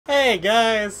Hey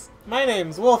guys, my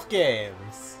name's Wolf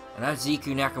Games. And I'm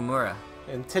Ziku Nakamura.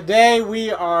 And today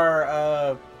we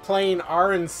are playing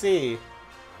RNC.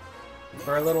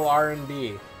 For a little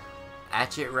R&B.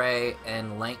 Ratchet Ray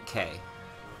and Lank K.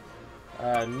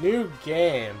 New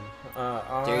game.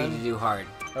 Dare you to do hard.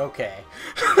 Okay.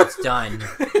 It's done.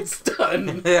 It's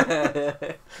done.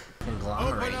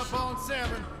 Conglomeration.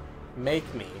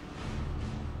 Make me.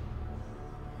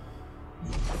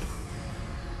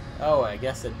 Oh, I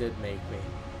guess it did make me.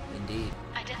 Indeed.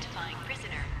 Identifying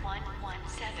prisoner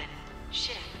 117.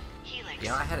 Ship Helix. You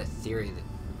know, I had a theory that,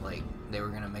 like, they were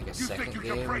gonna make a second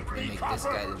game and make this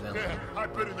guy the villain.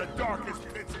 I've been in the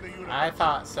darkest pits of the universe. I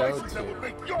thought so too.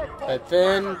 But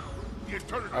then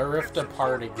a rift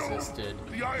apart existed,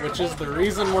 which is the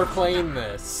reason we're playing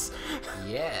this.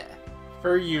 Yeah.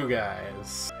 For you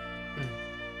guys.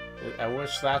 I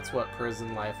wish that's what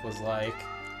prison life was like.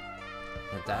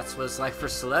 But that's what it's like for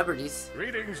celebrities.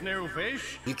 Greetings, new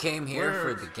fish. You came here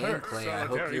for the gameplay. I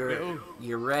hope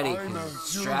you're ready.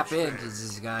 Strap in, because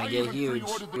this is gonna get huge.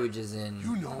 Huge is in,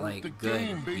 like,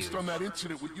 good. Based on that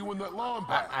incident with you and that lawn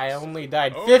I only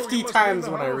died 50 times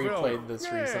when I replayed this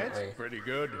recently. Pretty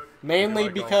good. Mainly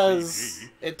because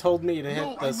it told me to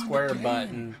hit the square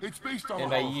button,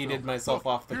 and I yeeted myself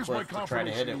off the cliff to try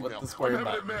to hit it with the square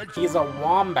button. He's a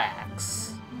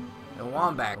Wombax. A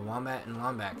wombat. A wombat and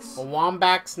wombax. A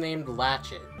Wombax named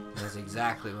Ratchet. That's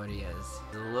exactly what he is.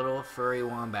 He's a little furry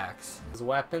wombax. His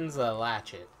weapon's a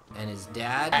Latchet. And his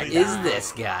dad is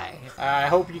this guy. I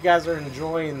hope you guys are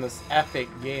enjoying this epic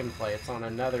gameplay. It's on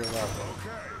another level.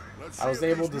 I was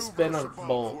able to spin a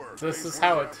bolt. This is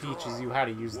how it teaches you how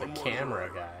to use the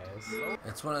camera, guys.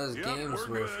 It's one of those games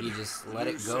where if you just let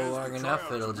it go long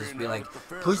enough, it'll just be like,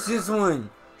 push this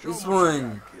one,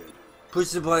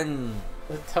 push the button.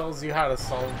 It tells you how to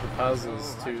solve the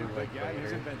puzzles too, like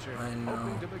later. I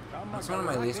know. That's one of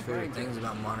my least favorite things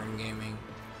about modern gaming.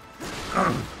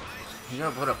 You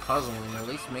gotta put a puzzle in, at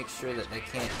least make sure that they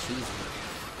can't cheese it.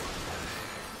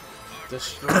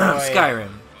 Destroy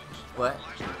Skyrim. What?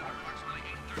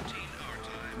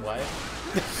 What?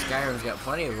 Skyrim's got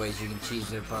plenty of ways you can cheese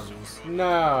their puzzles.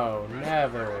 No,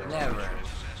 never. Never.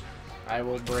 I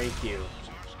will break you.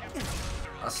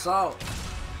 Assault.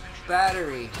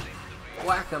 Battery.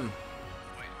 Whack him.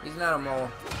 He's not a mole.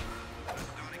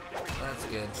 That's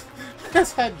good.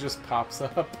 His head just pops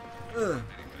up. Ugh.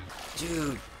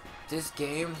 Dude, this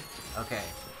game... Okay,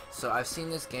 so I've seen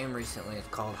this game recently. It's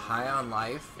called High on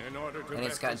Life. And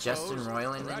it's got Justin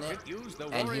Roiland in it.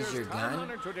 And he's your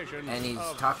gun. And he's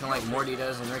talking like Morty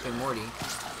does in Rick and Morty.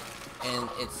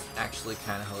 And it's actually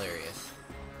kind of hilarious.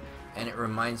 And it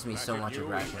reminds me so much of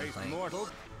Ratchet and Clank.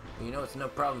 You know, it's no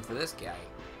problem for this guy.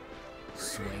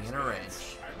 Swinging a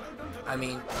wrench. I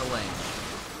mean, a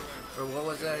length. Or what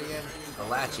was that again? A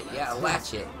latchet. Yeah, a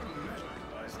latchet.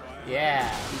 Yeah.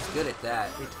 He's good at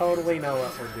that. We totally know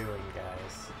what we're doing,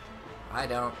 guys. I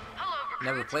don't.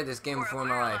 Never played this game before in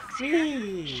my life.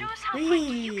 Whee!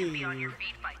 Whee!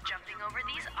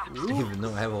 Even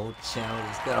though I have a whole channel,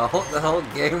 it's got the whole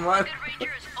game on.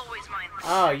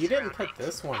 Oh, you didn't put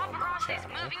this one on that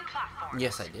channel.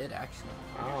 Yes, I did, actually.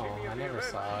 Oh, I never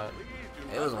saw it.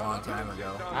 It was a long time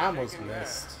ago. I almost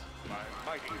missed.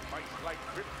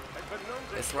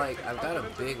 It's like, I've got a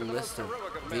big list of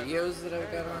videos that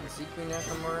I've got on Ziku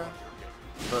Nakamura,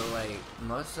 but like,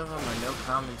 most of them are no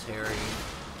commentary,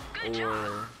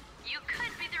 or,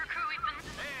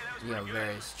 you know,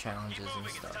 various challenges and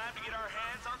stuff.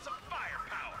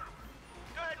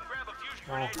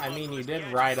 Well, I mean, you did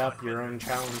write up your own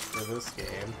challenge for this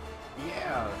game.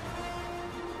 Yeah.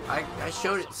 I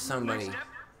showed it to somebody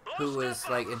who was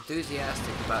like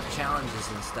enthusiastic about challenges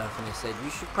and stuff, and he said, you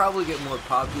should probably get more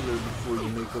popular before you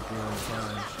make up your own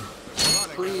challenge.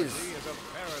 Please,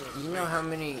 you know how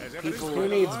many people... Who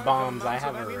needs bombs? I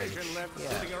have a wrench.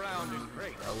 Yeah.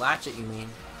 A latchet, you mean?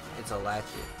 It's a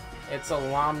latchet. It's a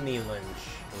Lomni lynch.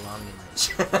 A Lomni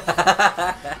lynch.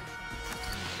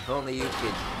 If only you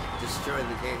could destroy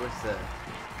the gate with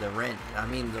the rent. I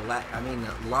mean the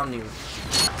Lomni.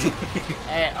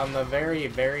 Hey, on the very,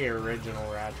 very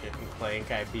original Ratchet and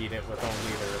Clank, I beat it with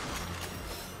only their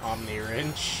Omni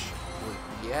wrench. Well,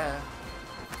 yeah.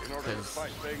 Because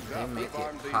they make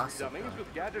it possible.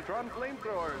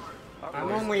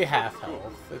 I'm only half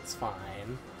health. It's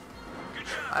fine.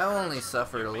 I only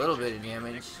suffered a little bit of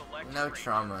damage. No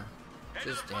trauma.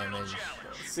 Just damage.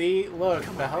 See, look,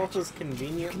 the health is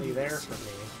conveniently there for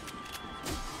me.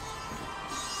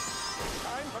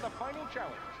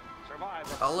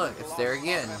 Oh look, it's there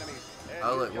again.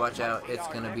 Oh look, watch out, it's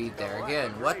gonna be there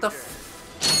again. What the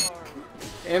f—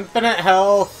 Infinite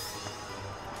health!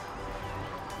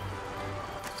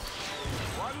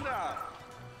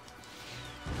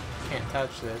 Can't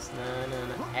touch this. No.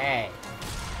 Hey.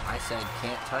 I said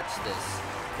can't touch this.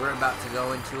 We're about to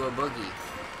go into a boogie.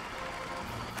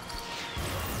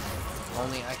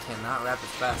 Only I cannot rap as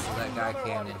fast as that guy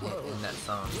can in that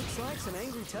song. Looks like some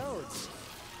angry toads.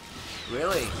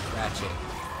 Really, Ratchet?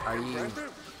 Are you...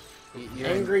 You're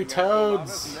Angry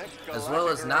toads. as well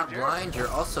as not blind, you're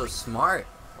also smart.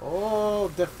 Oh,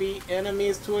 defeat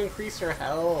enemies to increase your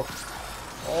health.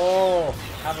 Oh,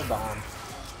 have a bomb.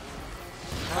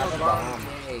 Have a bomb.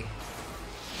 Day.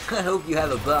 I hope you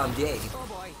have a bomb day. Oh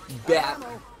boy. Bap.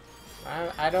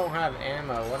 I don't have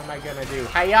ammo. What am I gonna do?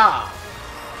 Hiya!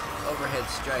 Overhead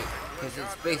strike, because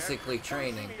it's basically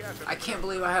training. I can't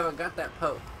believe I haven't got that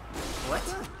poke. What?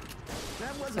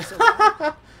 That wasn't so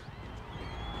bad.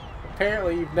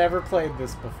 Apparently, you've never played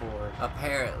this before.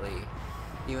 Apparently.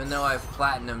 Even though I've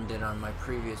platinumed it on my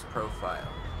previous profile.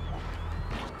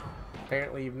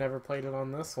 Apparently, you've never played it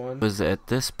on this one. It was at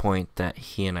this point that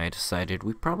he and I decided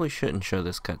we probably shouldn't show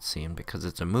this cutscene because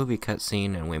it's a movie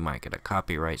cutscene and we might get a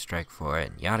copyright strike for it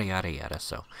and yada yada yada,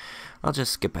 so I'll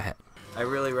just skip ahead. I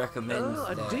really recommend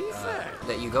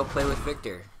that you go play with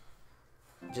Victor.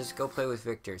 Just go play with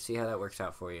Victor. See how that works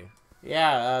out for you.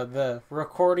 Yeah, the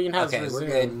recording has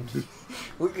resumed.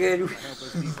 We're good.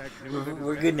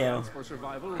 We're good now.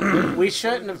 We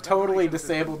shouldn't have totally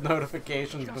disabled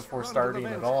notifications before starting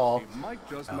at all. I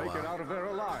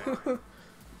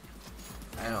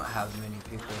don't have many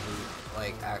people who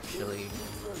like actually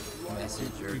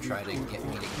message or try to get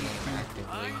me to game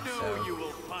actively. So.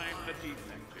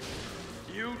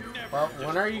 Well,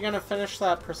 when are you gonna finish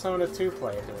that Persona 2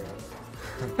 playthrough?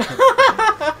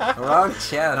 Wrong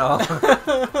channel.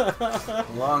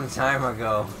 Long time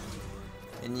ago.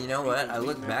 And you know what? I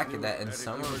look back at that and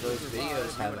some of those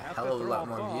videos have a hell of a lot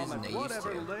more views than they used to.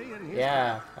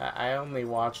 Yeah, I only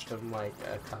watched them like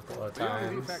a couple of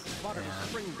times. Yeah.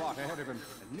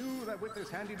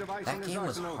 That game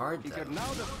was hard though.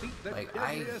 Like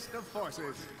I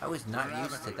was not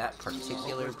used to that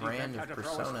particular brand of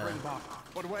Persona.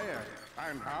 But where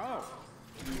and how?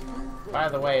 By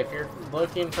the way, if you're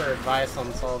looking for advice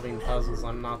on solving puzzles,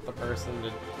 I'm not the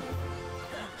person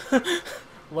to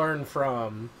learn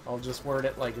from. I'll just word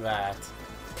it like that.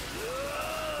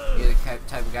 You're the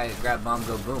type of guy to grab bomb,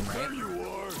 go boom, right?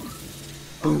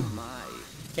 Boom.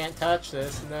 Can't touch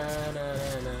this. No.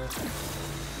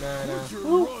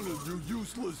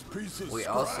 We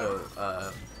also,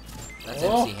 that's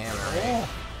MC Hammer, right?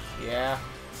 Yeah.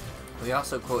 We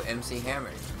also quote MC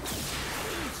Hammer.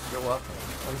 You're welcome.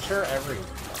 I'm sure everyone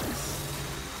does.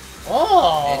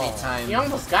 Oh! Anytime. You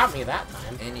almost got me that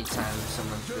time. Anytime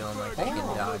someone's feeling like they can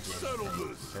dodge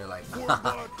anything, they're like,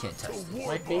 haha, can't touch this.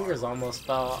 My fingers almost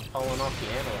falling off the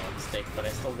analog stick, but I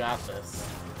still got this.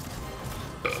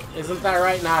 Isn't that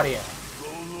right, Nadia?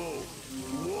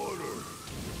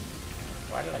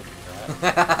 Why did I do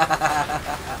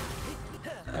that?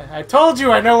 I told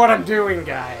you I know what I'm doing,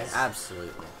 guys.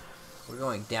 Absolutely. We're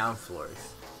going down floors.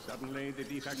 Suddenly, the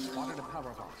defect spotted a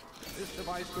power box. This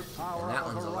device could power And that a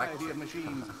one's variety of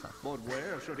machines. But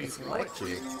where should he It's throw it?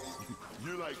 electric.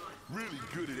 You're like really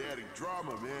good at adding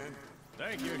drama, man.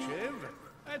 Thank you, Shiv.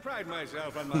 I pride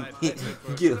myself on my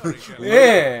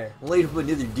Yeah. Laid up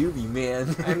another doobie,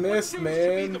 man. I missed,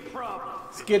 man.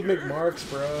 Skid McMarks,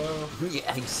 bro.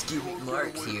 Yeah, Skid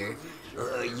Marks here.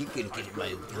 You could get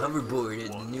my hoverboard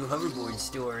at the new hoverboard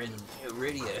store in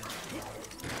Iridia.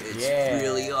 It's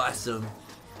really awesome.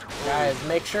 Guys,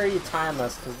 make sure you time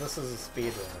us, because this is a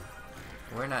speed run.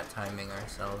 We're not timing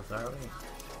ourselves, are we?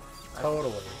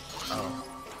 Totally. Oh.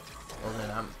 Well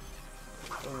then I'm...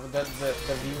 The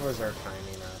viewers are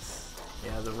timing us.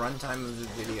 Yeah, the runtime of the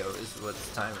video is what's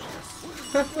timing us.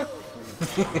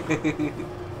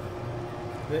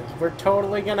 We're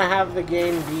totally gonna have the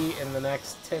game beat in the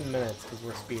next 10 minutes, because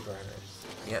we're speedrunners.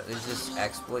 Yeah, there's this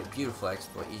exploit, beautiful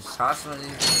exploit. You just toss one of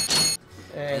these...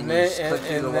 And you just click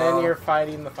through the then wall. you're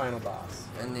fighting the final boss.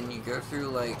 And then you go through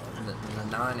like the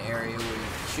non-area where you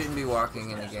shouldn't be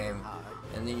walking in the game,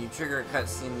 and then you trigger a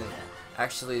cutscene that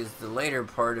actually is the later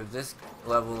part of this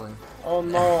level. And Oh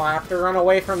no, I have to run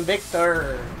away from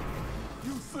Victor.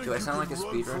 do I sound like a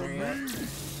speedrunner yet?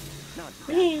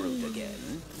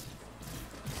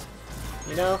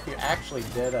 You know, if you actually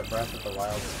did a Breath of the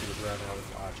Wild speedrun, I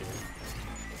would watch it.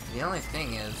 The only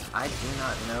thing is, I do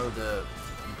not know the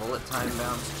bullet time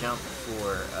bounce jump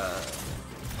for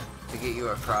to get you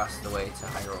across the way to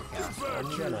Hyrule Castle. I'm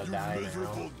gonna die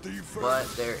now. But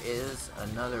there is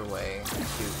another way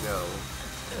to go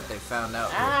that they found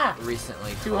out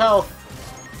recently. Two health.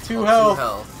 Two Two health.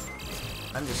 health.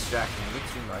 I'm distracting you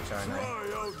too much, aren't I?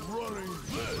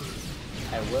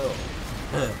 I will.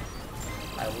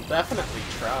 I will definitely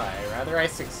try. Rather I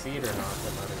succeed or not,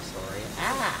 another story.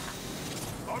 Ah!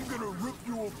 I'm gonna rip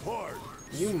you apart.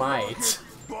 You might.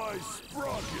 By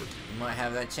Sprocket. You might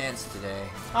have that chance today.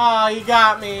 Oh, you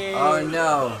got me! Oh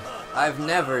no! I've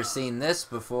never seen this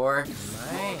before.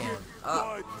 Man.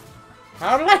 Oh.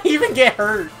 How did I even get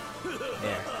hurt?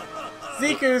 There.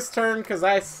 Ziku's turn, because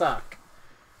I suck.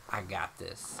 I got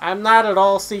this. I'm not at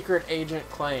all Secret Agent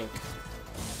Clank.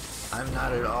 I'm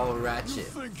not at all Ratchet.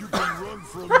 Think you can run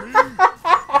from me?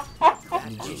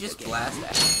 Did you just blast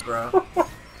that, bro?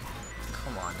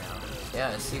 Come on now.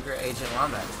 Yeah, it's Secret Agent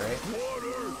Wombat, right?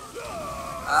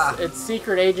 Ah! It's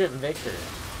Secret Agent Victor.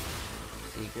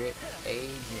 Secret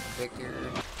Agent Victor.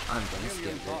 I'm gonna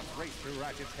skip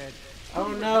it. Oh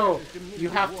no! You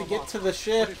have to get to the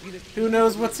ship. Who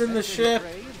knows what's in the ship?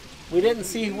 We didn't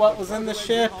see what was in the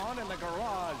ship.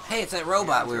 Hey, it's that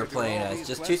robot we were playing as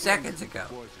just 2 seconds ago.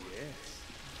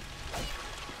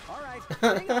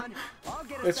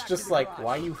 It's just like,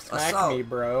 why you smack Assault. me,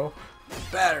 bro?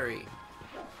 Battery.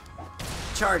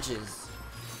 Charges.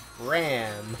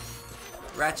 RAM.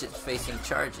 Ratchet's facing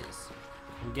charges.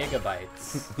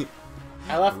 Gigabytes.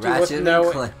 I left you Ratchet with and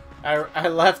no. Clank. I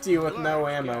left you with no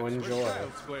ammo. Enjoy.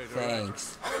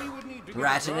 Thanks.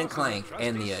 Ratchet and Clank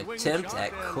and the attempt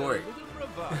at court.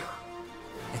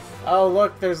 Oh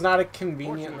look, there's not a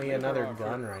conveniently another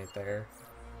gun right there.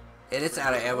 And it's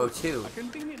out of ammo too.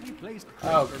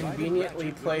 Oh,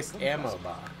 conveniently placed ammo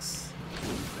box.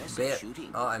 Bit.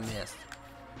 Oh, I missed.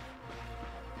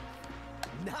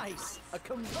 Nice! A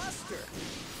combustor!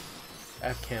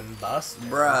 A combust.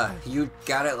 Bruh, you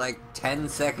got it like 10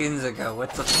 seconds ago. What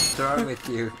the fuck's wrong with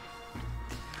you?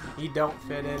 He don't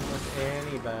fit in with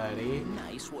anybody.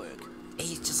 Nice work.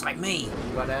 He's just like me.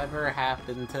 Whatever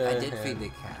happened to I did him. feed the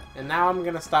cat. And now I'm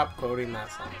gonna stop quoting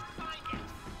that song.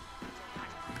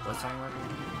 What song was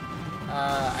it?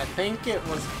 I think it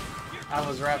was. I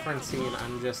was referencing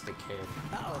 "I'm Just a Kid."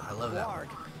 Oh, I love that one.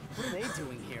 What are they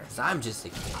doing here? So I'm just a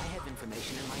kid. I have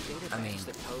information in my database I mean,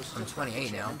 that poses I'm a 28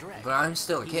 potential now, threat. but I'm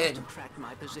still a He kid. must have tracked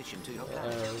my position to your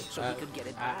planet, so he could get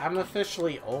it back. I'm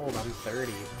officially old. I'm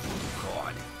 30.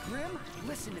 God. Grim,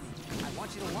 listen to me. I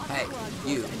want you to lock Hey, the garage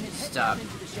you, doors and then head stop, down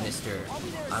into the shelter. mister. I'll be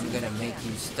there as I'm soon as gonna I make can.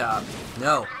 you stop.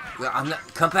 No, I'm not.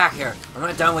 Come back here. I'm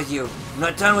not done with you. I'm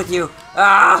not done with you.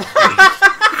 Ah!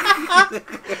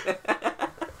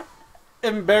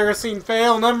 Embarrassing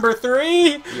fail number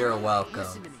 3. You're welcome.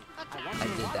 Listen to me. I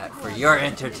did that for your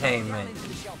entertainment.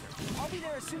 I'll be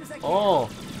there as soon as I can. Oh,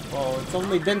 well, it's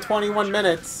only been 21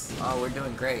 minutes. Oh, we're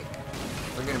doing great.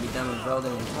 We're gonna be done with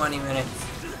building in 20 minutes.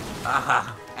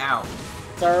 Ah, ow.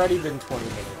 It's already been 20 I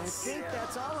minutes. think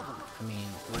that's all of them. I mean,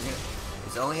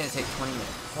 it's only gonna take 20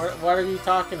 minutes. What are you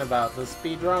talking about? The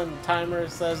speedrun timer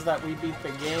says that we beat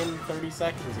the game 30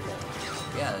 seconds ago.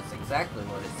 Yeah, that's exactly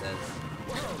what it says.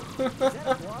 Is that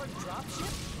a Blarg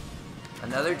dropship?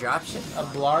 Another dropship. A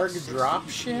Blarg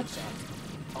dropship?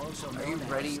 Are you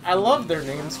ready? I love their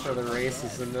names for the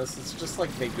races in this. It's just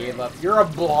like they gave up. You're a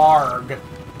Blarg. Ugh,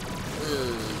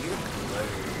 you're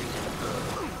blurred.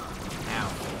 Ow.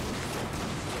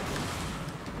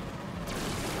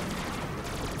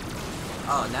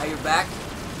 Oh, now you're back?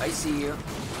 I see you.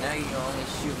 Now you only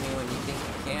shoot me when you think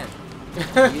you can.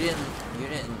 You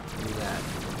didn't do that.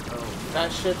 Oh.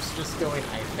 That ship's just going,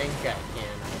 I think I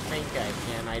can, I think I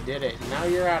can, I did it. Now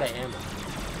you're out of ammo.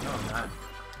 No, I'm not.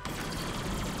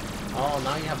 Oh,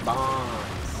 now you have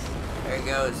bombs. There he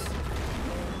goes.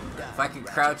 If I could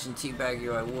crouch and teabag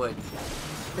you, I would.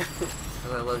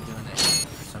 Because I love doing that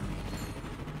for some reason.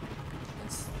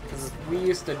 Because we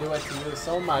used to do it to you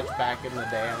so much back in the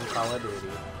day on Call of Duty.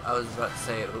 I was about to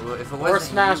say, if it Or wasn't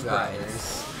Smash you guys, Brothers.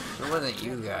 if it wasn't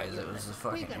you guys, it was the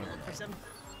fucking internet.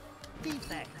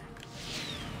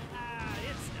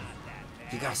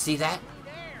 You guys see that?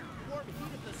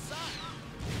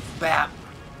 Bap!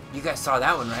 You guys saw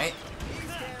that one, right?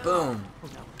 Boom!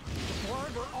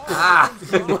 Ah!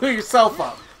 You blew yourself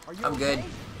up. I'm good.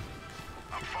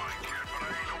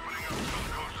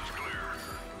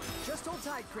 Just hold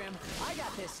tight, Grim. I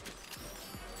got this.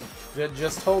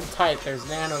 Just hold tight, there's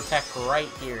nanotech right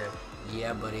here.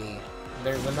 Yeah, buddy.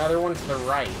 There's another one to the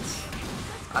right.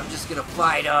 I'm just gonna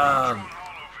fight 'em!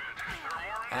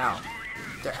 Ow.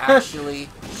 They're actually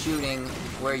shooting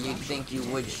where you'd think you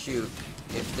would shoot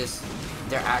if this...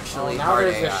 They're Oh, actually now hard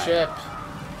there's AI. a ship.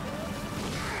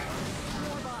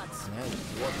 Yeah,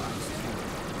 warbots,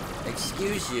 too.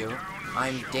 Excuse you,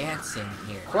 I'm dancing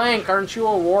here. Clank, aren't you a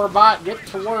warbot? Get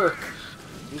to work.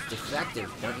 He's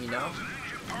defective, don't you know?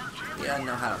 He doesn't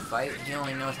know how to fight, he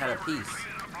only knows how to peace.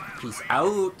 Peace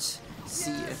out!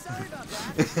 See ya.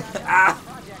 Ah!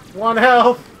 1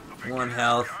 health. 1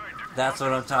 health. That's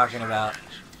what I'm talking about.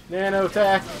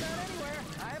 Nanotech.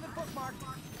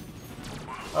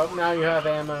 Oh, now you have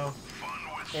ammo.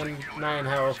 And 9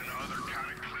 health.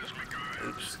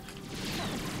 Oops.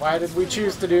 Why did we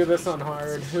choose to do this on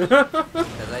hard?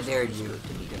 Because I dared you.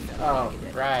 Oh,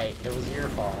 right. It was your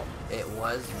fault. It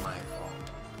was my fault.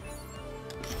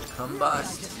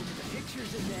 Combust.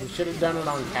 We should have done it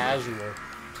on casual.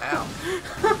 Ow.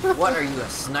 What are you, a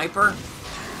sniper?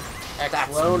 That's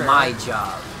Ex-loner. my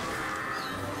job.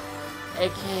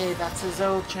 AKA, that's his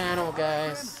old channel,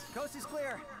 guys. Coast is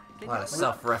clear. A lot of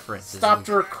self-references. Stopped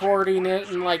recording it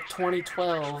in like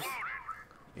 2012.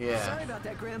 Yeah. Sorry about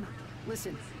that, Grim.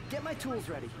 Listen, get my tools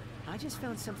ready. I just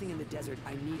found something in the desert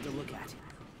I need to look at.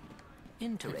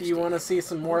 If you want to see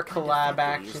some more collab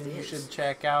action, you should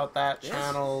check out that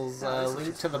channel's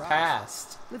Link to the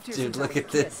Past. Dude, look at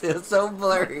this. It's so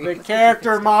blurry. The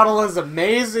character model is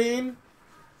amazing.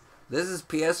 This is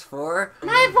PS4?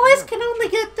 My voice can only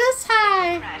get this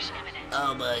high. Crash imminent.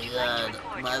 Oh my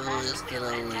god. My voice can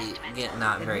only get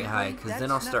not very high, because then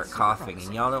I'll start coughing,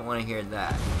 and y'all don't want to hear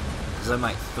that. Because I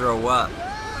might throw up.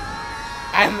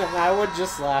 And then I would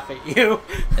just laugh at you.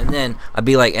 And then I'd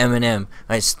be like Eminem.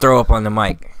 I'd just throw up on the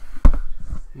mic.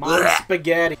 Mom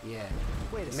spaghetti. Yeah.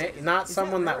 Wait a second. Not Is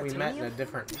someone that that we met in a Raratanium?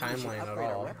 different We should timeline at upgrade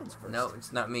our all. weapons first. No,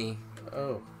 it's not me.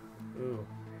 Oh. Ooh.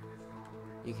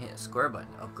 You can hit a square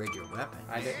button to upgrade your weapon.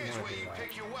 I didn't want to do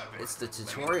that. It's the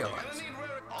tutorial.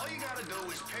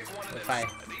 If I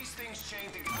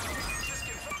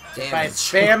Damn.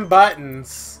 spam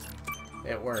buttons,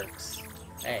 it works.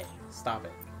 Hey, stop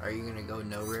it. Are you gonna go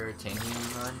no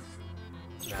Raratanium run?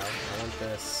 No, I want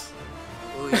this.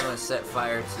 Ooh, you wanna set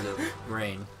fire to the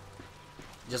rain.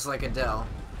 Just like Adele.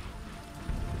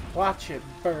 Watch it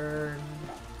burn.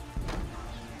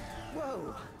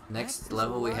 Whoa. Next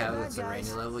level we have, it's a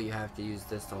rainy level, you have to use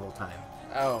this the whole time.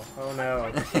 Oh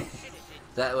no.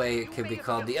 That way it could be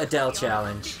called the Adele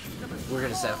Challenge. We're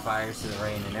gonna set fires to the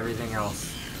rain and everything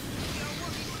else.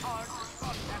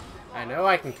 I know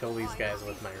I can kill these guys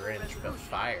with my wrench, but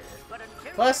fire.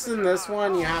 Plus, in this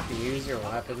one, you have to use your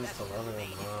weapons to level them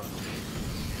up.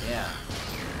 Yeah.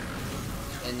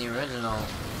 In the original,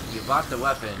 you bought the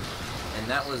weapon, and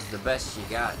that was the best you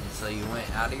got, and so you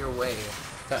went out of your way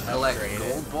To to collect upgrade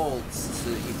gold it. bolts so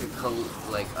that you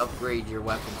could like upgrade your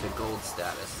weapon to gold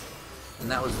status. And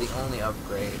that was the only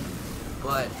upgrade,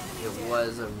 but it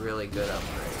was a really good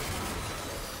upgrade.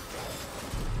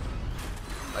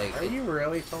 Like, Are you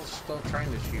really still trying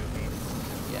to shoot me?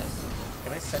 yes.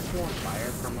 Can I set you on fire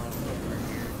from over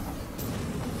here?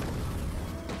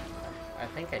 I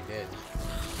think I did.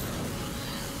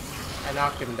 I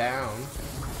knocked him down.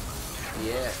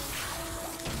 Yeah.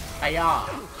 Hiya!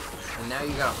 And now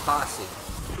you got a posse.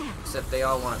 Except they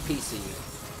all want a piece of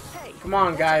you. Hey, Come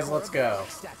on, guys, let's go.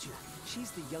 statue.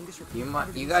 She's the youngest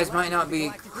You guys might not be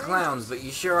clowns, but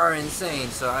you sure are insane,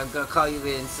 so I'm gonna call you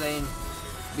the insane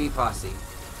bee posse.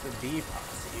 The bee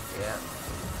posse. Yeah.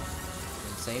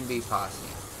 Insane bee posse.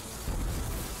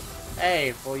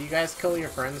 Hey, will you guys kill your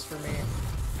friends for me?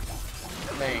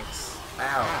 Thanks. Ow.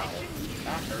 Ow.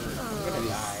 That hurt. I'm gonna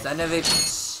die. Son of a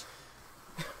bitch.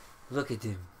 Look at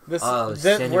him. This, Oh, this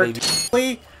son of we're a-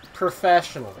 totally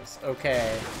professionals,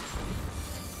 okay?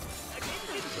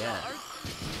 Yeah.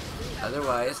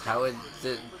 Otherwise, how would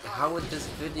this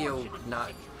video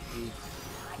not be?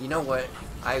 You know what?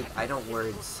 I don't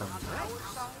words sometimes.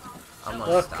 I'm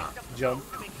gonna Look, stop. jump,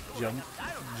 jump,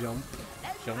 jump,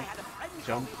 jump,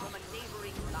 jump.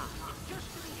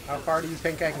 How far do you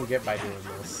think I can get by doing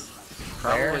this?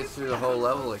 Probably There? through the whole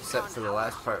level except for the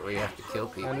last part where you have to kill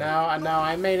people. And now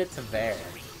I made it to there.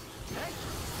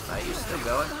 Are you still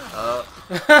going? Oh.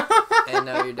 And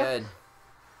now you're dead.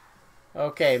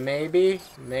 Okay, maybe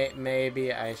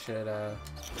I should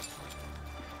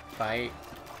fight.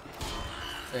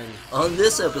 And On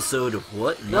this episode of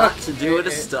What Not look, to Do at a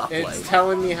it's Stoplight.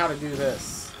 telling me how to do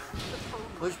this.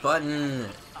 Push button.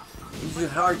 Use the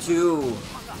R2.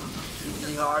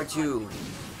 Use the R2.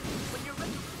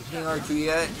 Hitting R2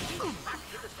 yet?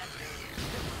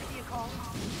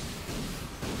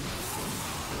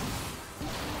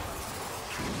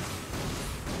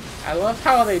 I love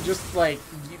how they just like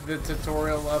the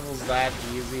tutorial level's that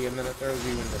easy, and then it throws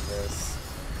you into this.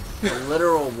 A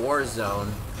literal war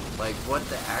zone. Like, what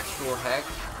the actual heck?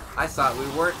 I thought we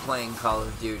weren't playing Call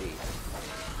of Duty.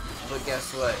 But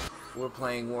guess what? We're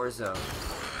playing Warzone.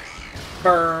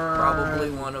 Burn.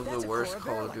 Probably one of the worst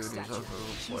Call of Duties I've ever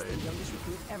played.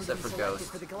 Except for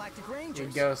Ghost.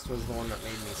 Dude, Ghost was the one that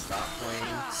made me stop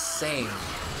playing. Same.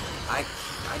 I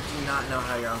do not know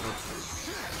how your uncle...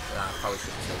 I probably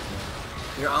shouldn't say his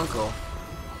name. Your uncle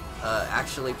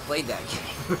actually played that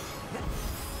game.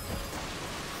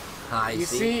 You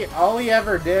see, all he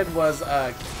ever did was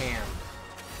camp.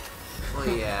 Well,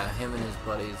 yeah, him and his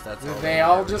buddies. That's all They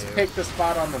all ever just do. picked a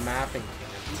spot on the map and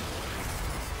camped.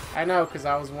 I know, because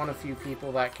I was one of few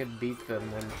people that could beat them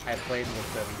when I played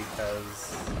with them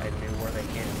because I knew where they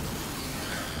camped.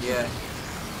 Yeah,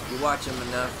 you watch them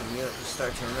enough and you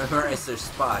start to memorize their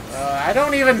spots. I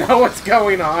don't even know what's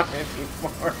going on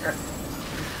anymore.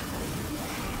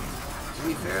 To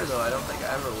be fair, though, I don't think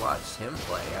I ever watched him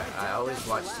play. I always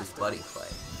watched his buddy play.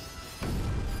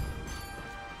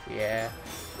 Yeah.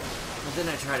 But then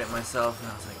I tried it myself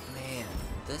and I was like, man,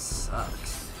 this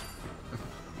sucks.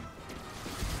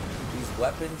 These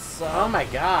weapons suck. Oh my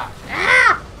god.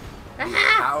 Ah! These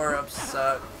power-ups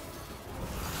suck.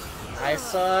 I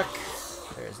suck.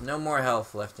 There's no more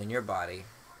health left in your body.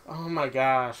 Oh my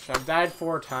gosh. I've died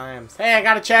 4 times. Hey, I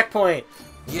got a checkpoint.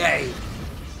 Yay!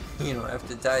 You don't have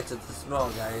to die to the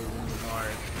small guys anymore.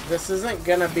 This isn't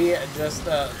gonna be just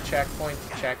a checkpoint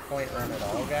to checkpoint run at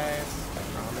all, guys. I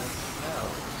promise. No,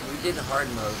 we did hard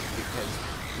mode because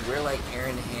we're like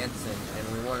Aaron Hansen and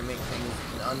we want to make things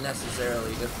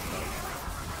unnecessarily difficult.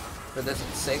 For the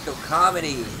sake of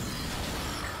comedy.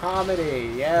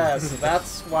 Comedy, yes.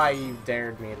 That's why you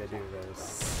dared me to do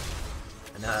this.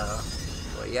 No.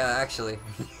 Well, yeah, actually.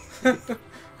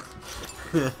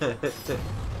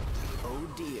 Oh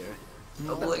dear.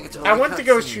 I went to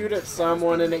go shoot at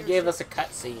someone and it gave us a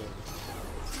cutscene.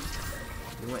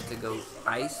 We went to go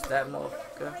ice that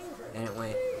motherfucker and it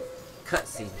went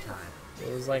cutscene time.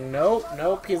 It was like, nope,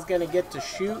 nope, he's gonna get to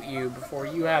shoot you before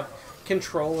you have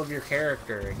control of your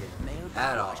character again.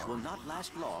 At all. Will not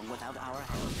last long without our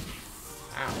help.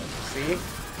 Ow, see?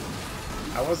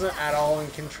 I wasn't at all in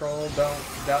control.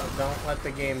 Don't let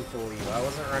the game fool you. I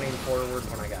wasn't running forward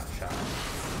when I got shot.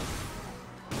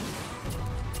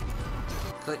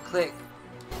 Click, click.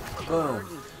 Boom.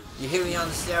 You hear me on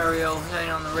the stereo, hear me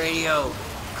on the radio.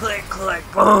 Click, click,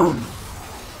 boom.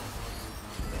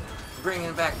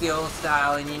 Bringing back the old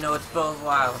style, and you know it's both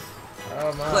wild.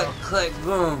 Oh no. Click, click,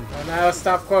 boom. Oh no,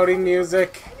 stop quoting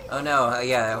music. Oh no,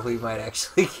 yeah, we might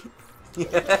actually.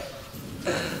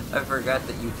 I forgot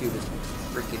that YouTube is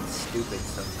freaking stupid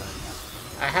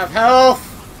sometimes. I have health!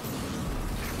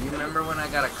 You remember when I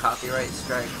got a copyright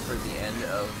strike for the end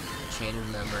of Chain of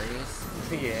Memories?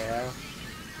 Yeah.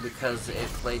 Because it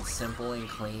played simple and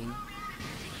clean?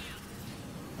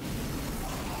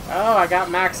 Oh, I got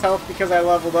max health because I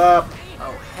leveled up.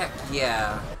 Oh, heck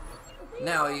yeah.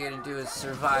 Now all you're gonna do is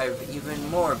survive even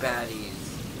more baddies.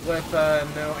 With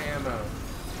no ammo.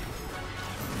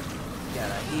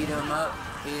 Gotta heat them up,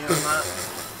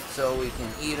 so we can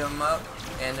eat them up,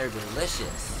 and they're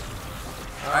delicious.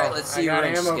 Oh, Alright, let's see your I got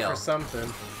range ammo skill. for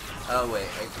something. Oh wait,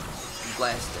 I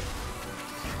blasted.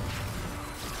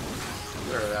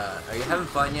 Are you having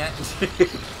fun yet?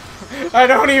 I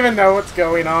don't even know what's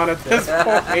going on at this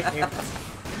point.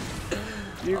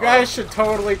 You guys should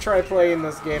totally try playing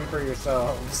this game for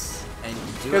yourselves. And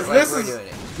do it like we're doing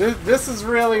it. This is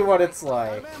really what it's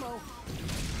like.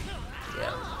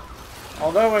 Yeah.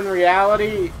 Although in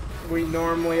reality, we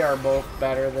normally are both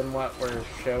better than what we're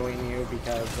showing you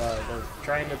because we're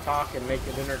trying to talk and make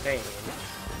it entertaining.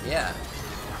 Yeah.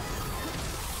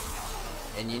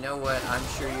 And you know what? I'm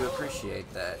sure you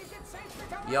appreciate that.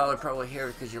 Y'all are probably here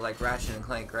because you like Ratchet and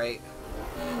Clank, right?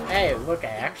 Hey, look, I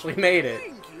actually made it.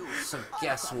 So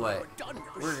guess what?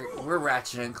 We're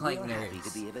Ratchet and Clank nerds.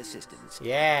 To be of assistance.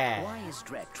 Yeah. Why is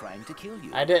Drek trying to kill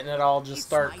you? I didn't at all just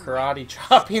start karate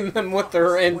chopping them with the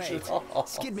wrench at all.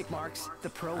 Skid McMarks, the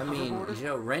pro. I mean, you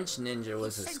know, Wrench Ninja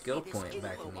was a skill point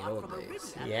back in the old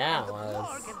days. Yeah, it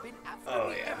was.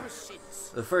 Oh yeah.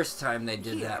 The first time they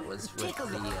did that was with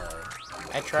the,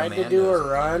 I tried to do a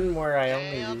run where I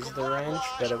only used the wrench,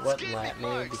 but it wouldn't let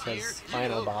me because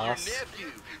final boss.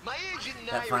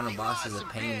 That final boss is a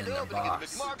pain in the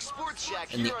box.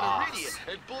 In the ass.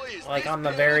 Like on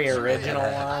the very original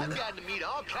one.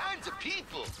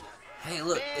 Hey,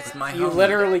 look, it's my You homie.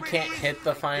 literally can't hit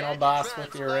the final boss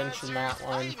with your wrench in that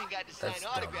one. That's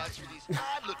dumb.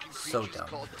 So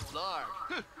dumb.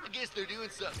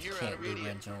 Can't do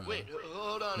wrench only.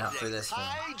 Not for this one.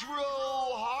 Hydro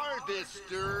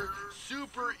harvester,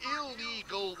 super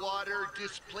illegal water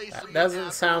displacement. That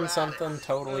doesn't sound something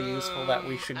totally useful that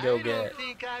we should go get.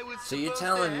 So you're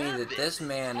telling me that this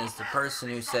man is the person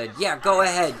who said, yeah, go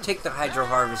ahead, take the hydro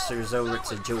harvesters over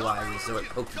to July Resort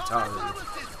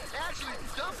Poketaru.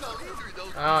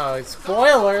 Oh,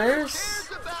 spoilers!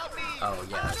 Oh,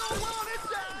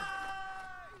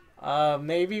 yeah.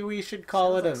 Maybe we should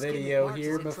call it a video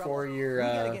here before your,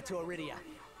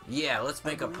 Yeah, let's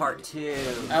make a part 2.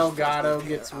 Elgato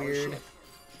gets weird.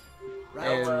 right?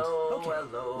 And Okay,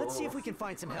 let's see if we can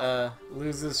find some help.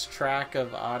 loses track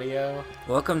of audio.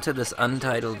 Welcome to this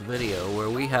untitled video where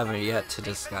we haven't yet to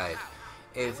decide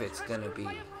if it's gonna be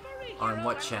on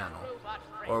what channel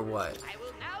or what.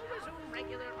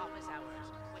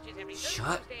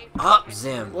 Shut up,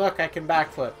 Zim! Look, I can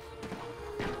backflip.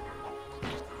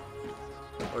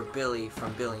 Or Billy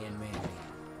from Billy and Mandy.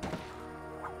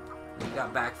 You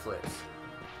got backflips.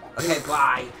 Okay,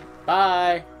 bye!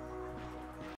 Bye!